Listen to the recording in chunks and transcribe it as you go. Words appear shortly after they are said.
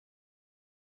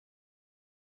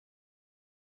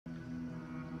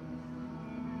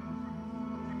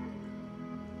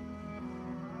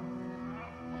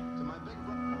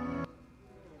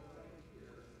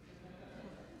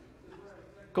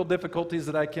technical difficulties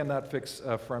that I cannot fix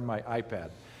from my iPad.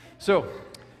 So,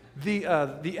 the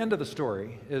end of the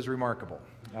story is remarkable.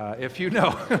 If you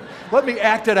know, let me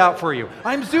act it out for you.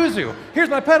 I'm Zuzu. Here's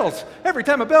my pedals. Every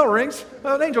time a bell rings,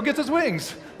 an angel gets his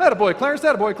wings. Attaboy, Clarence.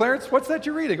 Attaboy, Clarence. What's that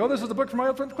you're reading? Oh, this is the book from my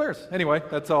old friend Clarence. Anyway,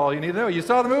 that's all you need to know. You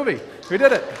saw the movie. We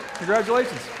did it.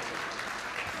 Congratulations.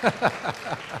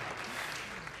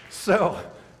 So,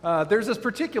 there's this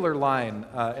particular line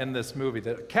in this movie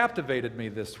that captivated me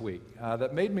this week,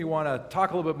 that made me want to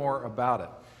talk a little bit more about it.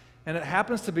 And it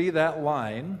happens to be that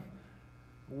line,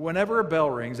 whenever a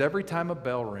bell rings, every time a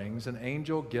bell rings, an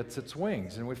angel gets its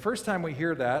wings. And the first time we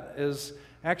hear that is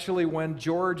actually when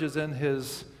George is in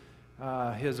his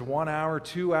 1 hour,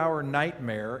 2 hour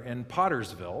nightmare in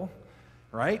Pottersville,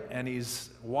 right? And he's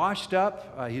washed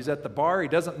up, he's at the bar, he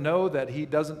doesn't know that he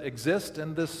doesn't exist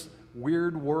in this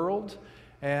weird world.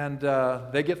 And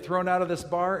they get thrown out of this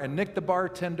bar, and Nick the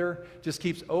bartender just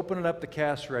keeps opening up the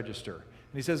cash register.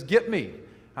 And he says, "Get me,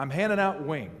 I'm handing out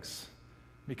wings."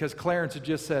 Because Clarence had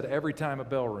just said every time a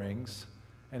bell rings,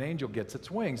 an angel gets its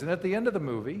wings. And at the end of the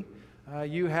movie,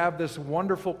 you have this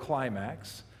wonderful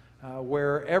climax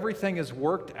where everything is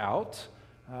worked out,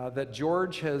 that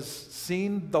George has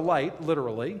seen the light,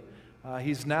 literally.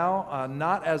 He's now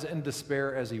not as in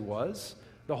despair as he was.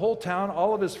 The whole town,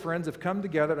 all of his friends have come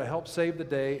together to help save the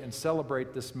day and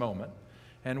celebrate this moment.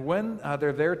 And when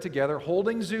they're there together,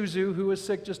 holding Zuzu, who was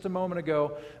sick just a moment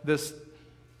ago,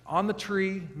 on the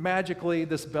tree, magically,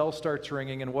 this bell starts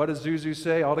ringing. And what does Zuzu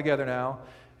say? All together now.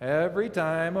 Every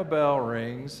time a bell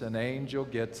rings, an angel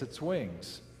gets its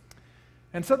wings.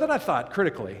 And so then I thought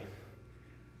critically,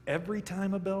 every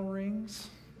time a bell rings?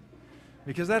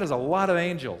 Because that is a lot of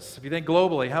angels. If you think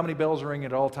globally, how many bells are ringing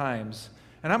at all times?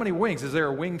 And how many wings? Is there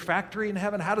a wing factory in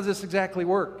heaven? How does this exactly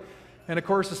work? And of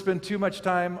course, to spend too much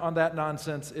time on that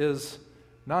nonsense is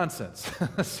nonsense.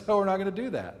 So we're not going to do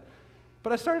that.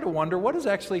 But I started to wonder, what is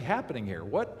actually happening here?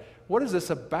 What is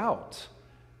this about?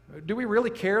 Do we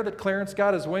really care that Clarence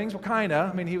got his wings? Well, kind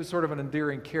of. I mean, he was sort of an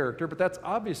endearing character, but that's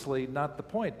obviously not the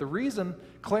point. The reason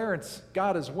Clarence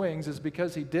got his wings is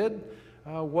because he did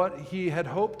what he had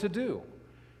hoped to do,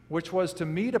 which was to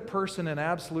meet a person in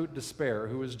absolute despair,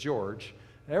 who was George.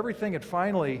 Everything had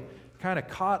finally kind of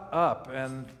caught up,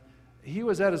 and he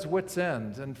was at his wit's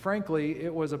end. And frankly,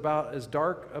 it was about as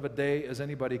dark of a day as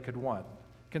anybody could want,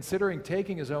 considering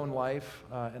taking his own life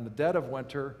in the dead of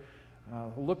winter,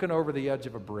 looking over the edge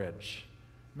of a bridge.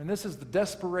 I mean, this is the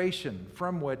desperation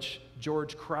from which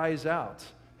George cries out,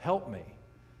 "Help me."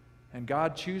 And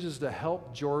God chooses to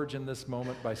help George in this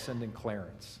moment by sending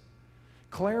Clarence.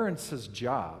 Clarence's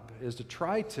job is to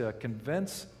try to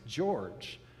convince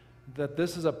George that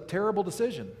this is a terrible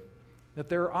decision, that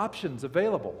there are options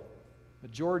available,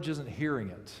 but George isn't hearing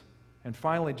it, and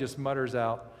finally just mutters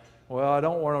out, "Well, I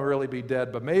don't want to really be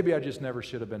dead, but maybe I just never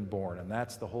should have been born." And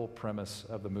that's the whole premise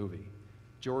of the movie.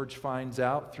 George finds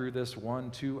out through this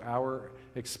 1-2 hour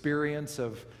experience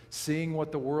of seeing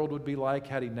what the world would be like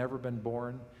had he never been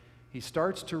born. He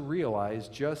starts to realize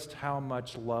just how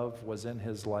much love was in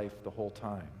his life the whole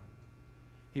time.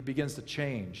 He begins to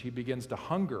change. He begins to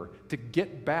hunger to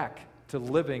get back to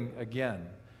living again,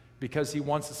 because he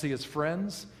wants to see his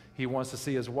friends, he wants to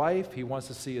see his wife, he wants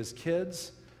to see his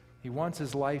kids. He wants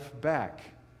his life back.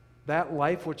 That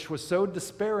life which was so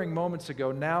despairing moments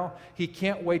ago, now he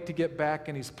can't wait to get back,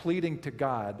 and he's pleading to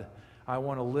God, "I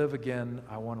want to live again,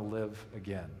 I want to live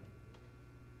again."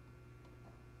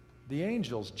 The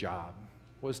angel's job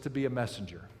was to be a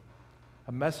messenger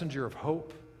of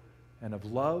hope and of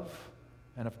love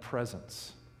and of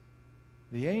presence.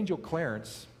 The angel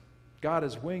Clarence got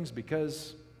his wings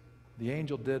because the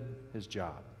angel did his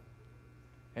job.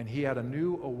 And he had a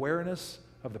new awareness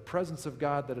of the presence of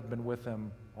God that had been with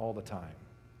him all the time.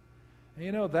 And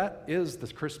you know, that is the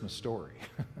Christmas story.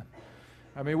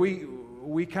 I mean,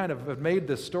 we kind of have made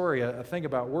this story a thing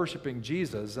about worshiping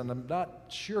Jesus, and I'm not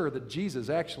sure that Jesus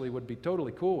actually would be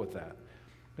totally cool with that.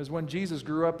 Because when Jesus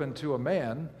grew up into a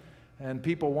man and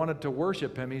people wanted to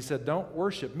worship him, he said, "Don't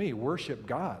worship me, worship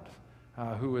God,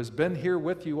 who has been here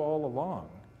with you all along."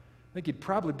 I think he'd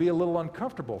probably be a little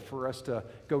uncomfortable for us to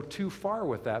go too far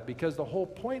with that, because the whole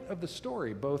point of the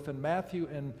story, both in Matthew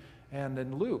and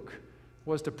in Luke,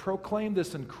 was to proclaim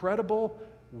this incredible,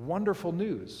 wonderful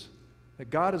news that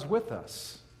God is with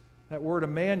us. That word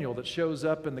Emmanuel that shows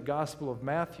up in the Gospel of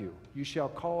Matthew, you shall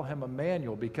call him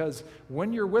Emmanuel, because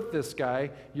when you're with this guy,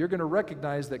 you're going to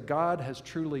recognize that God has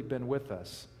truly been with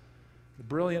us. The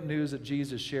brilliant news that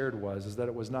Jesus shared is that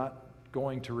it was not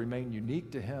going to remain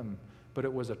unique to him, but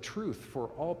it was a truth for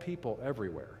all people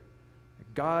everywhere.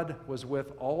 God was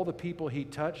with all the people he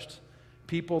touched,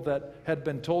 people that had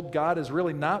been told God is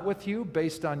really not with you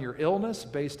based on your illness,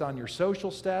 based on your social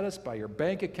status, by your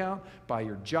bank account, by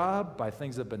your job, by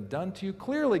things that have been done to you.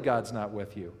 Clearly, God's not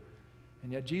with you.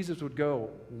 And yet Jesus would go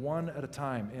one at a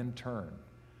time in turn,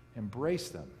 embrace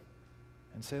them,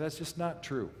 and say, that's just not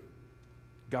true.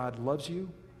 God loves you.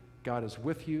 God is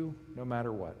with you no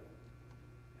matter what.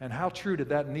 And how true did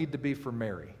that need to be for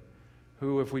Mary,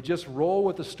 who, if we just roll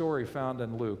with the story found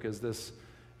in Luke, is this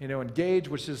engaged,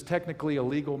 which is technically a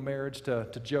legal marriage to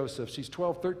Joseph. She's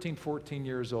 12, 13, 14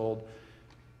 years old,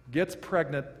 gets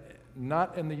pregnant,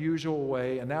 not in the usual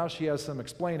way, and now she has some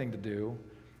explaining to do,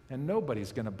 and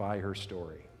nobody's going to buy her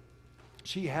story.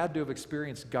 She had to have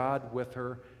experienced God with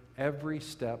her every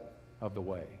step of the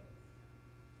way.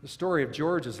 The story of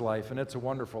George's life, and It's a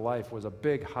Wonderful Life, was a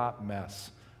big, hot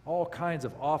mess. All kinds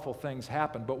of awful things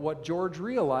happened. But what George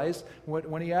realized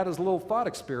when he had his little thought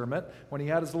experiment, when he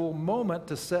had his little moment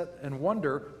to sit and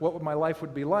wonder what my life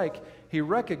would be like, he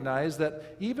recognized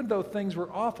that even though things were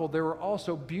awful, there were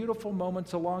also beautiful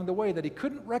moments along the way that he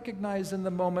couldn't recognize in the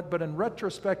moment, but in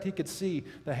retrospect, he could see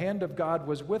the hand of God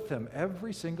was with him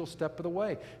every single step of the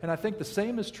way. And I think the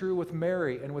same is true with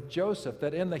Mary and with Joseph,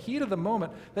 that in the heat of the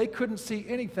moment, they couldn't see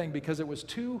anything because it was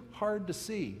too hard to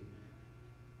see.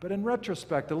 But in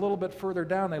retrospect, a little bit further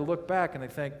down, they look back and they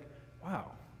think, wow,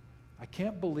 I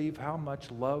can't believe how much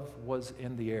love was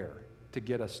in the air to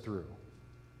get us through.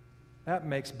 That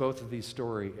makes both of these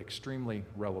stories extremely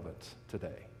relevant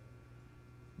today.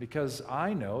 Because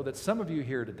I know that some of you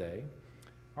here today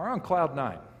are on cloud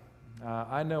nine.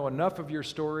 I know enough of your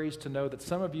stories to know that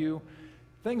some of you,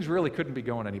 things really couldn't be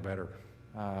going any better.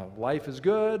 Life is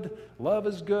good, love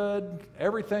is good,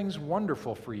 everything's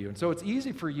wonderful for you. And so it's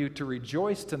easy for you to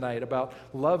rejoice tonight about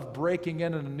love breaking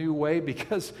in a new way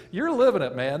because you're living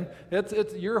it, man.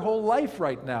 It's your whole life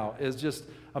right now is just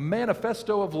a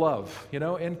manifesto of love,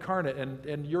 incarnate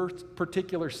in your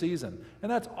particular season.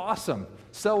 And that's awesome.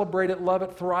 Celebrate it, love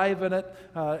it, thrive in it,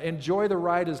 enjoy the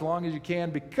ride as long as you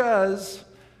can, because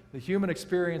the human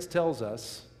experience tells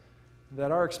us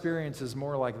that our experience is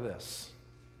more like this.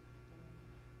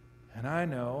 And I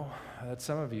know that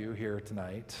some of you here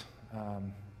tonight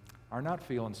are not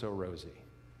feeling so rosy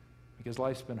because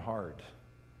life's been hard.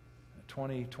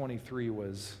 2023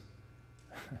 was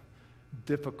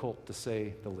difficult to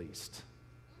say the least.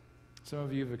 Some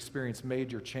of you have experienced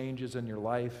major changes in your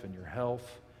life and your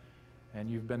health, and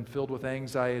you've been filled with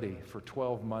anxiety for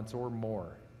 12 months or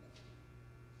more.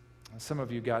 Some of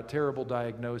you got terrible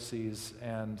diagnoses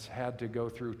and had to go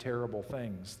through terrible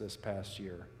things this past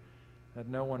year that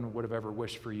no one would have ever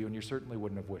wished for you, and you certainly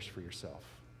wouldn't have wished for yourself.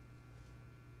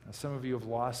 Some of you have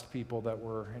lost people that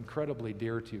were incredibly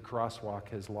dear to you. Crosswalk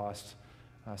has lost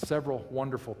several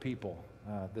wonderful people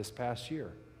this past year.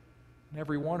 And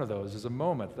every one of those is a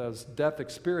moment, those death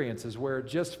experiences where it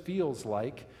just feels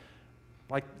like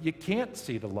you can't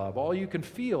see the love. All you can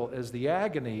feel is the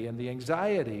agony and the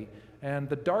anxiety and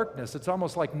the darkness. It's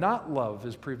almost like not love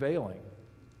is prevailing.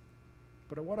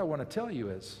 But what I want to tell you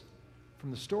is, from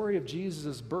the story of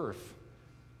Jesus' birth,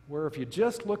 where if you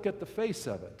just look at the face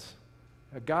of it,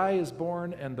 a guy is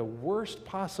born in the worst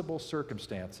possible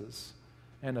circumstances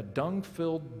in a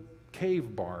dung-filled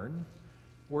cave barn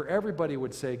where everybody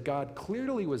would say God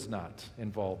clearly was not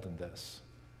involved in this.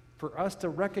 For us to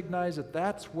recognize that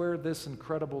that's where this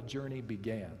incredible journey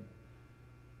began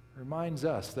reminds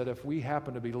us that if we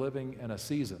happen to be living in a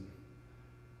season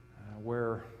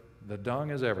where the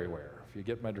dung is everywhere, if you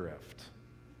get my drift,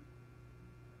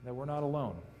 that we're not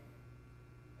alone.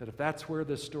 That if that's where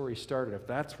this story started, if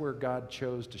that's where God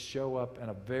chose to show up in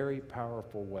a very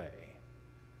powerful way,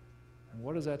 and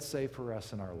what does that say for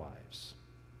us in our lives?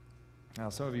 Now,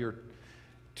 some of you are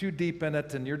too deep in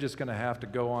it, and you're just going to have to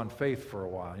go on faith for a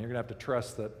while. You're going to have to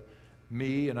trust that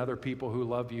me and other people who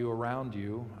love you around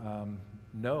you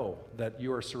know that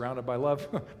you are surrounded by love,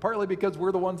 partly because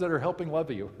we're the ones that are helping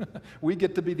love you. We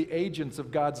get to be the agents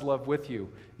of God's love with you,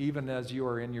 even as you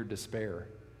are in your despair.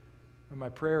 And my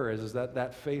prayer is that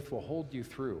that faith will hold you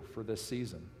through for this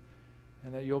season,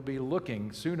 and that you'll be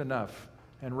looking soon enough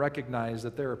and recognize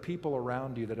that there are people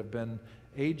around you that have been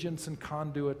agents and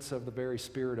conduits of the very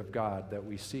Spirit of God that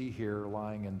we see here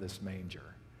lying in this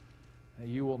manger. And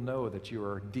you will know that you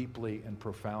are deeply and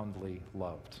profoundly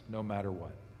loved, no matter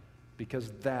what, because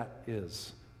that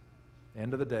is,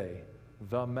 end of the day,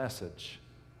 the message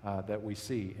that we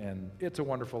see in It's a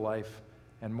Wonderful Life,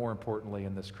 and more importantly,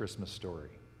 in this Christmas story.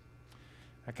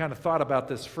 I kind of thought about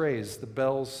this phrase, the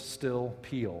bells still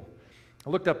peal. I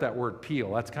looked up that word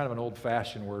Peal. That's kind of an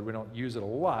old-fashioned word. We don't use it a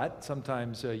lot.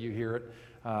 Sometimes you hear it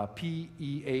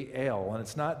P-E-A-L, and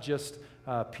it's not just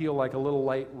peal like a little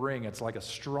light ring. It's like a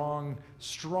strong,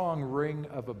 strong ring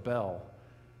of a bell.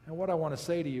 And what I want to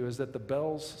say to you is that the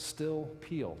bells still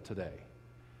peal today.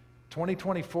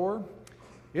 2024,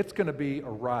 it's going to be a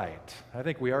ride. I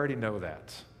think we already know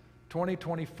that.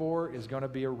 2024 is going to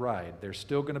be a ride. There's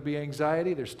still going to be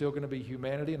anxiety. There's still going to be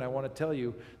humanity. And I want to tell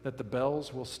you that the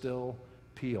bells will still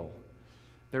peal.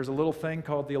 There's a little thing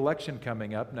called the election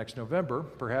coming up next November.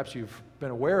 Perhaps you've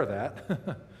been aware of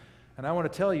that. And I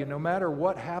want to tell you, no matter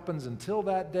what happens until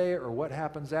that day or what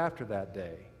happens after that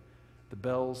day, the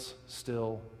bells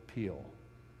still peal.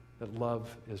 That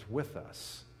love is with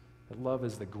us. That love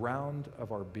is the ground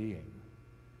of our being.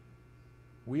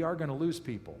 We are going to lose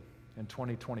people in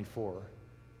 2024,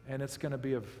 and it's going to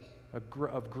be of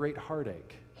great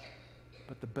heartache.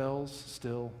 But the bells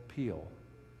still peal.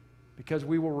 Because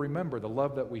we will remember the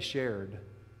love that we shared.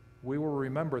 We will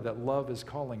remember that love is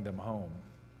calling them home.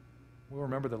 We'll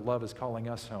remember that love is calling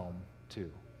us home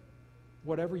too.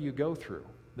 Whatever you go through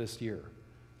this year,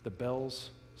 the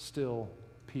bells still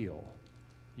peal.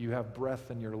 You have breath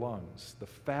in your lungs. The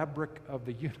fabric of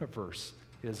the universe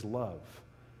is love.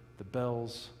 The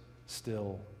bells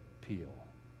still peal.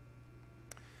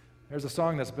 There's a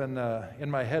song that's been in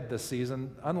my head this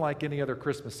season, unlike any other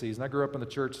Christmas season. I grew up in the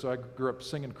church, so I grew up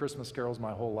singing Christmas carols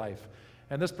my whole life.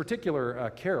 And this particular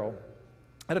carol,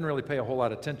 I didn't really pay a whole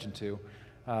lot of attention to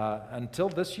until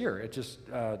this year. It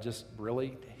just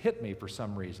really hit me for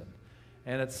some reason.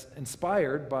 And it's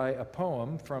inspired by a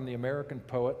poem from the American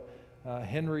poet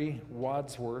Henry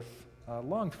Wadsworth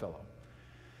Longfellow.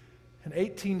 In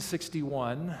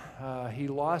 1861, he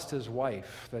lost his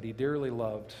wife that he dearly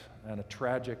loved in a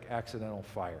tragic accidental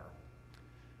fire.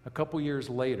 A couple years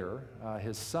later,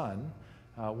 his son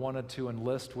wanted to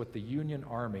enlist with the Union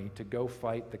Army to go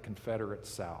fight the Confederate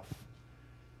South.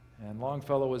 And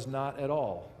Longfellow was not at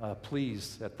all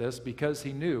pleased at this because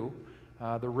he knew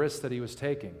the risks that he was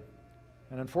taking.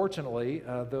 And unfortunately,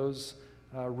 those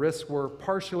risks were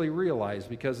partially realized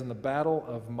because in the Battle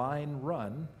of Mine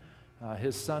Run,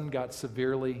 his son got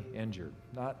severely injured.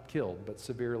 Not killed, but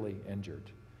severely injured.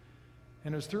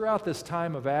 And it was throughout this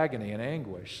time of agony and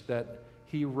anguish that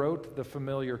he wrote the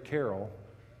familiar carol,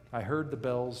 "I Heard the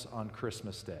Bells on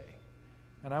Christmas Day."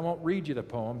 And I won't read you the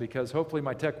poem because hopefully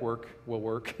my tech work will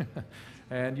work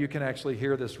and you can actually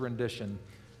hear this rendition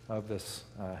of this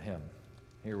hymn.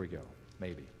 Here we go,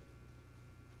 maybe.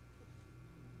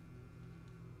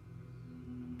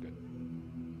 Good.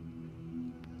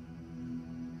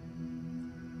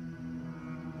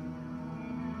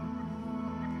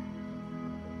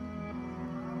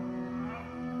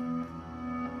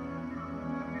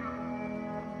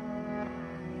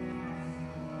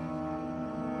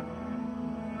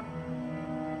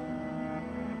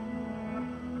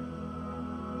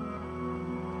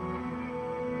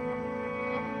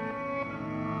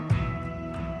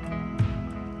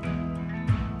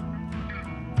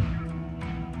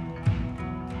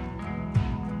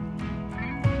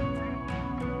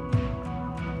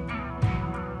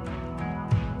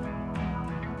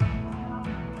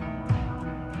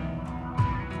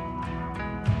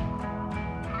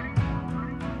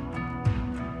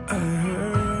 I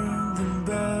heard the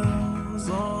bells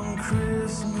on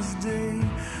Christmas Day.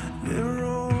 Their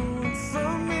old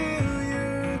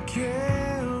familiar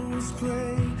carols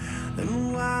play,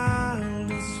 and wild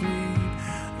and sweet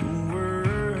the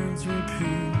words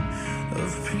repeat of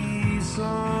peace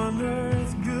on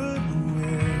earth,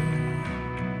 goodwill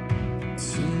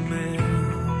to men.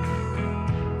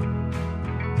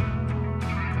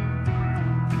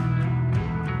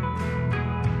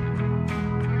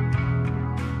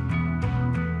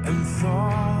 And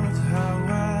thought how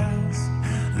as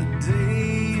the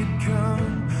day had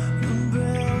come, the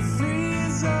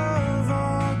belfries of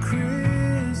our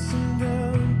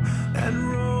Christendom had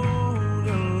rolled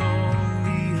along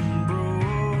the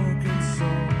unbroken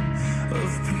song of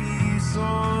peace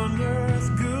on earth,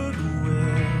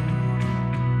 goodwill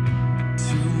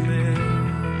to men.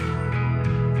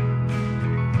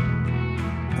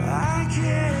 I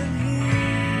can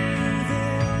hear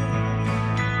them.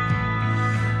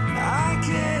 I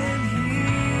can hear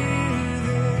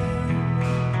them.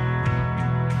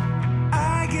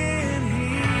 I can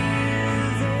hear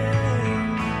them.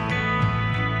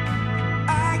 I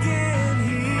can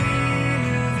hear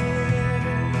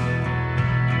them.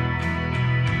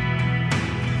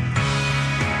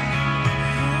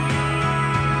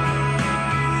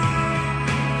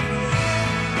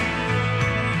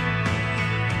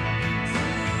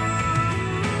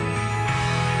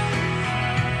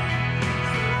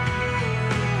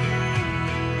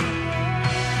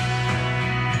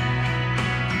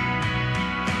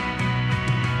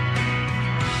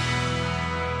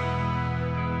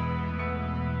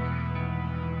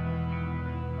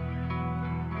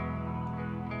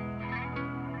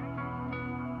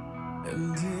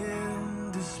 and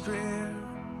in despair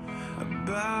I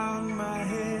bowed my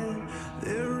head.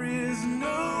 There is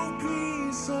no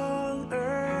peace on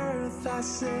earth, I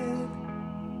said,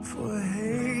 for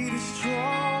hate is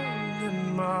strong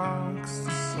and mocks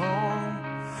the song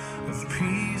of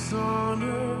peace on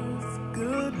earth,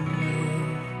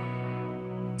 goodwill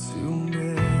to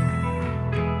men.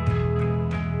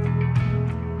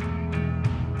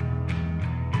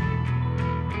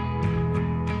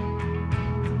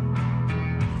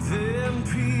 Then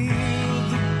peal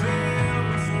the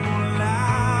bells more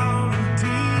loud and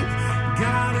deep.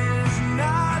 God is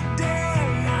not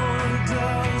dead, nor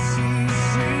does he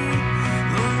sleep.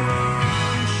 The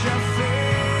wrong shall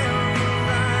fail, the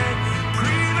right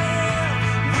prevail.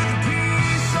 With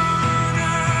peace on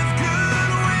earth,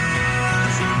 goodwill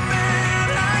to men.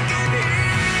 I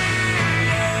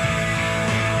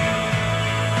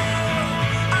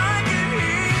can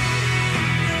hear you. I can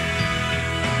hear you.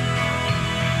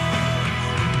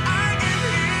 I can hear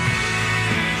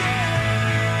you.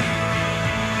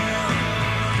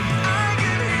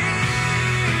 I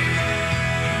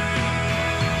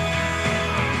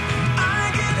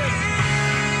can hear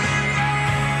you.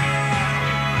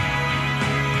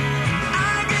 I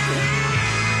can hear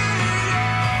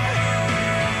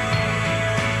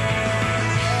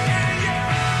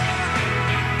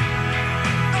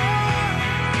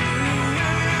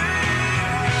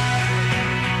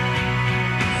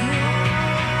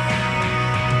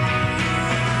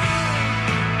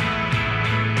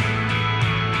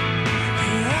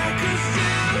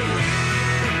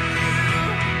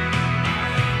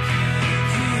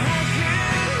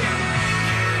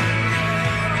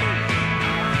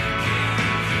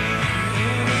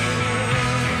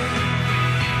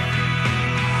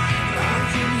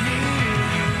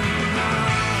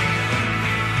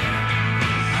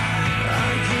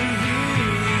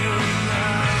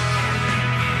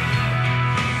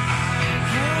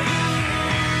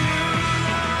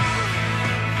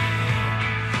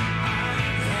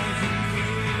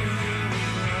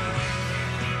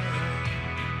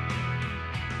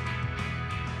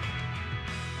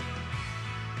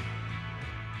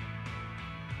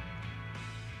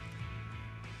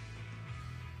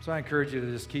So I encourage you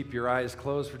to just keep your eyes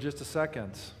closed for just a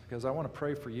second, because I want to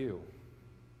pray for you.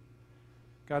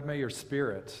 God, may your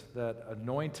Spirit that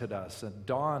anointed us and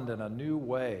dawned in a new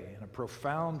way, in a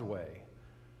profound way,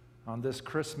 on this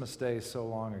Christmas day so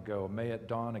long ago, may it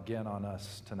dawn again on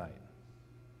us tonight.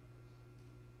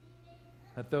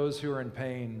 That those who are in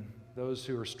pain, those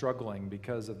who are struggling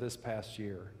because of this past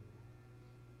year,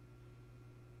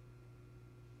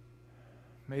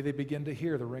 may they begin to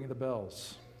hear the ring of the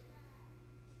bells,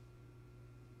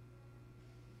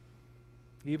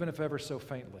 even if ever so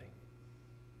faintly.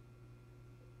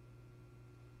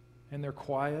 In their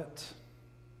quiet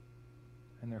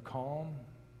and their calm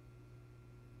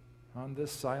on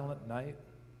this silent night,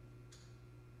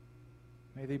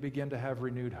 may they begin to have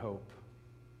renewed hope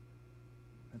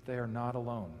that they are not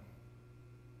alone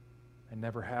and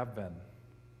never have been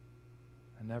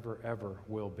and never ever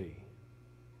will be.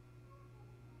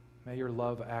 May your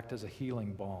love act as a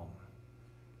healing balm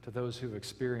to those who've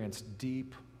experienced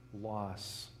deep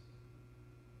loss,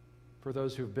 for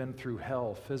those who've been through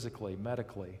hell physically,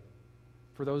 medically,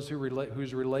 for those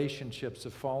whose relationships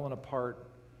have fallen apart,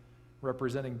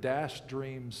 representing dashed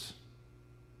dreams.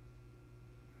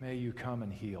 May you come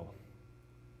and heal.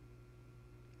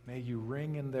 May you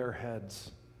ring in their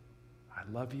heads, I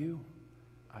love you,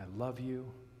 I love you,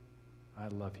 I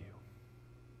love you.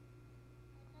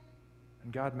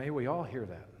 And God, may we all hear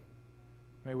that.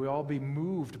 May we all be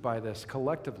moved by this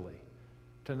collectively,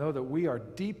 to know that we are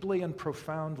deeply and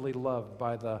profoundly loved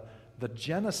by the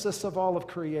genesis of all of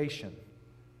creation.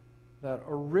 That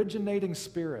originating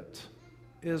Spirit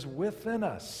is within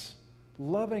us,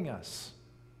 loving us,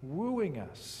 wooing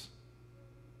us.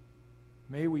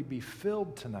 May we be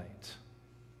filled tonight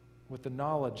with the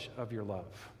knowledge of your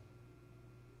love.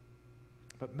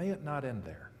 But may it not end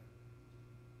there.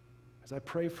 As I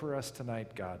pray for us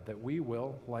tonight, God, that we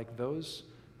will, like those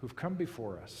who've come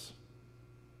before us,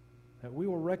 that we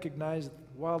will recognize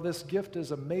while this gift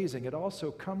is amazing, it also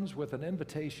comes with an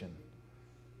invitation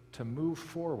to move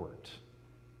forward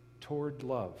toward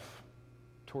love,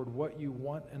 toward what you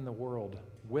want in the world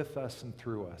with us and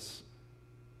through us.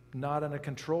 Not in a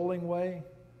controlling way,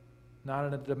 not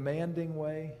in a demanding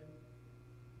way,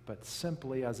 but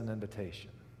simply as an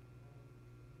invitation.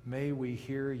 May we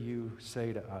hear you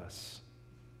say to us,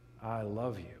 I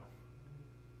love you.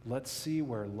 Let's see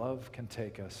where love can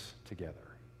take us together.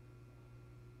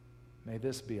 May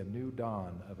this be a new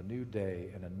dawn of a new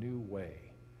day and a new way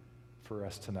for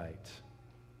us tonight.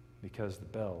 because the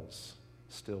bells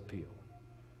still peal.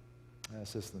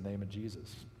 That's just the name of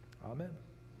Jesus. Amen.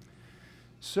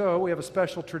 So we have a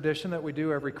special tradition that we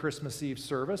do every Christmas Eve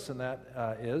service, and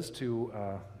that is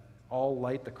to all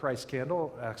light the Christ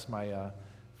candle. Ask my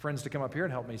friends to come up here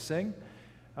and help me sing.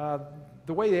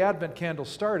 The way the Advent candle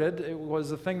started, it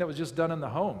was a thing that was just done in the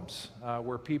homes,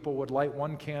 where people would light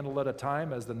one candle at a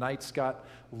time. As the nights got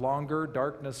longer,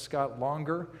 darkness got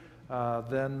longer,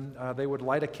 then they would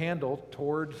light a candle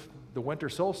toward the winter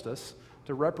solstice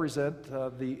to represent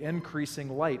the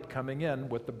increasing light coming in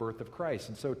with the birth of Christ.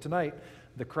 And so tonight,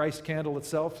 the Christ candle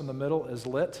itself in the middle is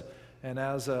lit, and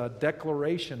as a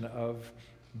declaration of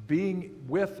being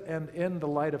with and in the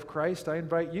light of Christ, I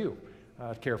invite you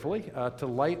carefully to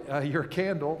light your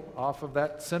candle off of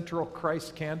that central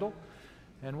Christ candle,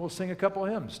 and we'll sing a couple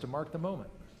hymns to mark the moment.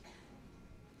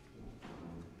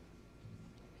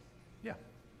 Yeah.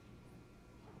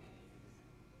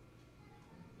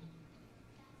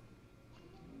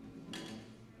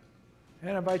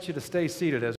 And I invite you to stay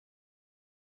seated as